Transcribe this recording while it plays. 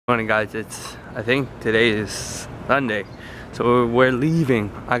Morning guys, I think today is Sunday, so we're leaving.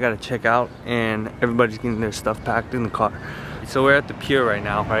 I gotta check out and everybody's getting their stuff packed in the car. So we're at the pier right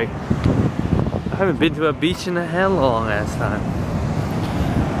now, right? I haven't been to a beach in a hell of a long ass time.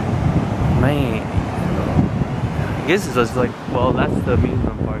 Man, I guess it's just like, well, that's the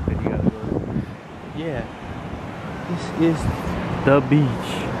amusement park that you gotta go to. Yeah, this is the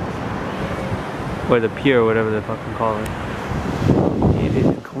beach. Or the pier, whatever they fucking call it. It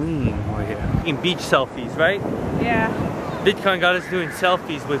is clean over here. In beach selfies, right? Yeah. Vidcon got us doing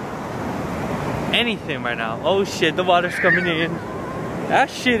selfies with anything right now. Oh shit, the water's coming in. That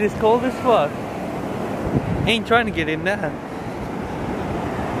shit is cold as fuck. Ain't trying to get in that.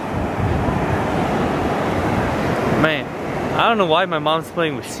 Man, I don't know why my mom's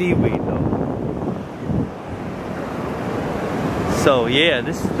playing with seaweed though. So yeah,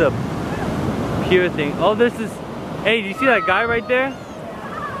 this is the pier thing. Oh, this is, hey, do you see that guy right there?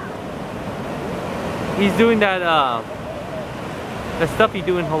 He's doing that the stuff you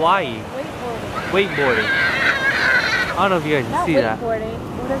do in Hawaii. Wakeboarding. I don't know if you guys can see that. Wakeboarding.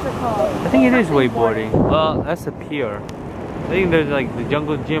 What is it called? I think it is wakeboarding. Well, that's a pier. I think there's like the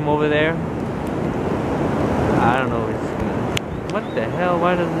jungle gym over there. I don't know. What the hell?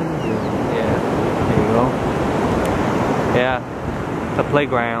 Why doesn't it do? Yeah. There you go. Yeah. It's a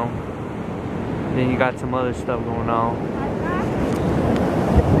playground. Then you got some other stuff going on.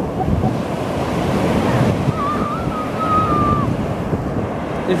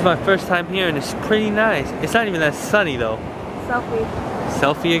 This is my first time here and it's pretty nice. It's not even that sunny though. Selfie.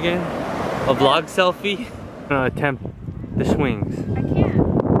 Selfie again? A vlog selfie? I'm gonna attempt the swings. I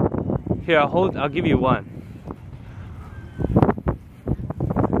can't. Here, I'll give you one.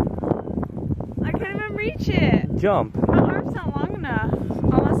 I can't even reach it. Jump. My arm's not long enough.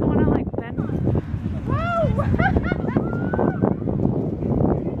 Unless I wanna like bend. Whoa!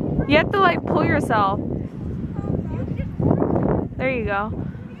 You have to like pull yourself. There you go.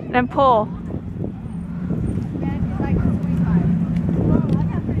 And pull.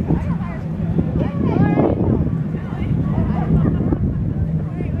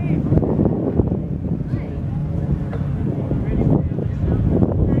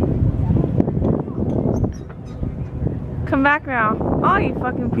 Come back now. Oh, you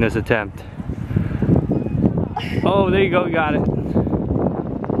fucking. This attempt. Oh, there you go. You got it.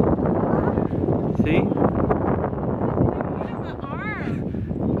 See?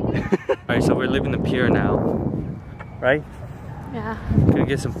 Alright, so we're leaving the pier now, right? Yeah. Gonna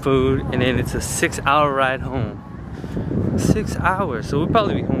get some food, and then it's a 6-hour ride home. 6 hours, so we'll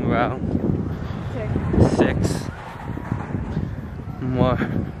probably be home around 6. More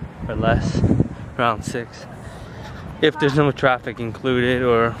or less, around 6. If there's no traffic included,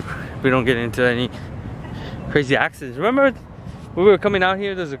 or we don't get into any crazy accidents. Remember when we were coming out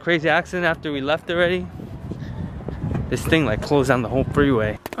here, there was a crazy accident after we left already? This thing like closed down the whole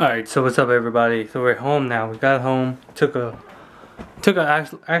freeway. Alright, so what's up everybody? So we're home now. We got home.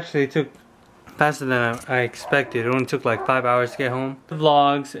 Actually it took faster than I expected. It only took like 5 hours to get home. The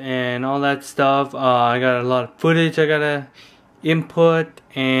vlogs and all that stuff. I got a lot of footage I gotta input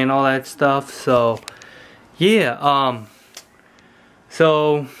and all that stuff. So yeah,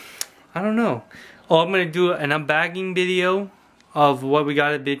 so I don't know. Oh, I'm gonna do an unbagging video of what we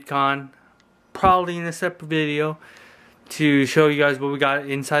got at Vidcon. Probably in a separate video, to show you guys what we got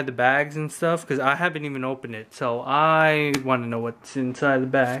inside the bags and stuff, because I haven't even opened it, so I want to know what's inside the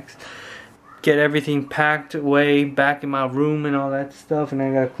bags. Get everything packed away back in my room and all that stuff, and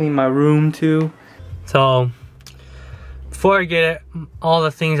I gotta clean my room too. So before I get all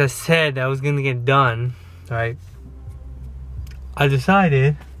the things I said that I was gonna get done, right, I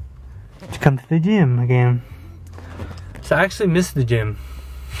decided to come to the gym again. So I actually missed the gym.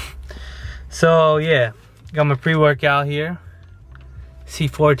 So yeah, got my pre-workout here.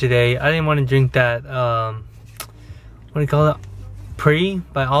 C4 today. I didn't want to drink that, what do you call it? Pre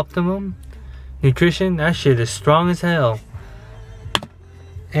by Optimum Nutrition. That shit is strong as hell.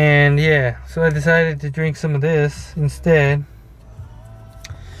 And yeah, so I decided to drink some of this instead.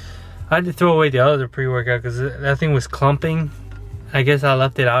 I had to throw away the other pre-workout because that thing was clumping. I guess I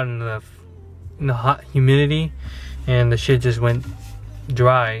left it out in the hot humidity, and the shit just went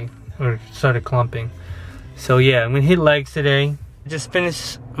dry or started clumping. So yeah, I'm gonna hit legs today. I just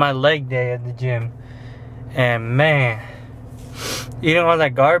finished my leg day at the gym, and man, eating all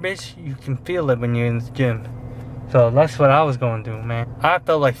that garbage, you can feel it when you're in the gym. So that's what I was going through, man. I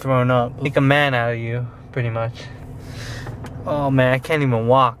felt like throwing up. Make a man out of you, pretty much. Oh man, I can't even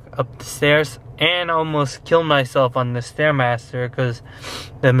walk up the stairs, and I almost killed myself on the Stairmaster because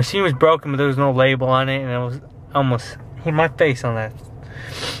the machine was broken, but there was no label on it, and it was almost hit my face on that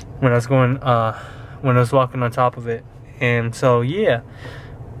when I was going when I was walking on top of it. And so yeah,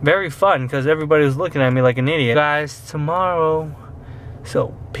 very fun because everybody was looking at me like an idiot. Guys, tomorrow.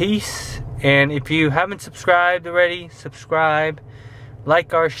 So peace. And if you haven't subscribed already, subscribe,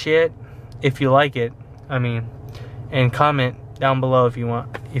 like our shit if you like it, I mean, and comment down below if you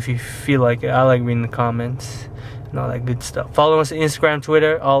want, if you feel like it. I like reading the comments and all that good stuff. Follow us on Instagram,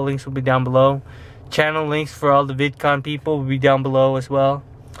 Twitter. All links will be down below. Channel links for all the VidCon people will be down below as well.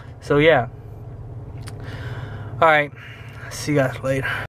 So yeah. Alright, see you guys later.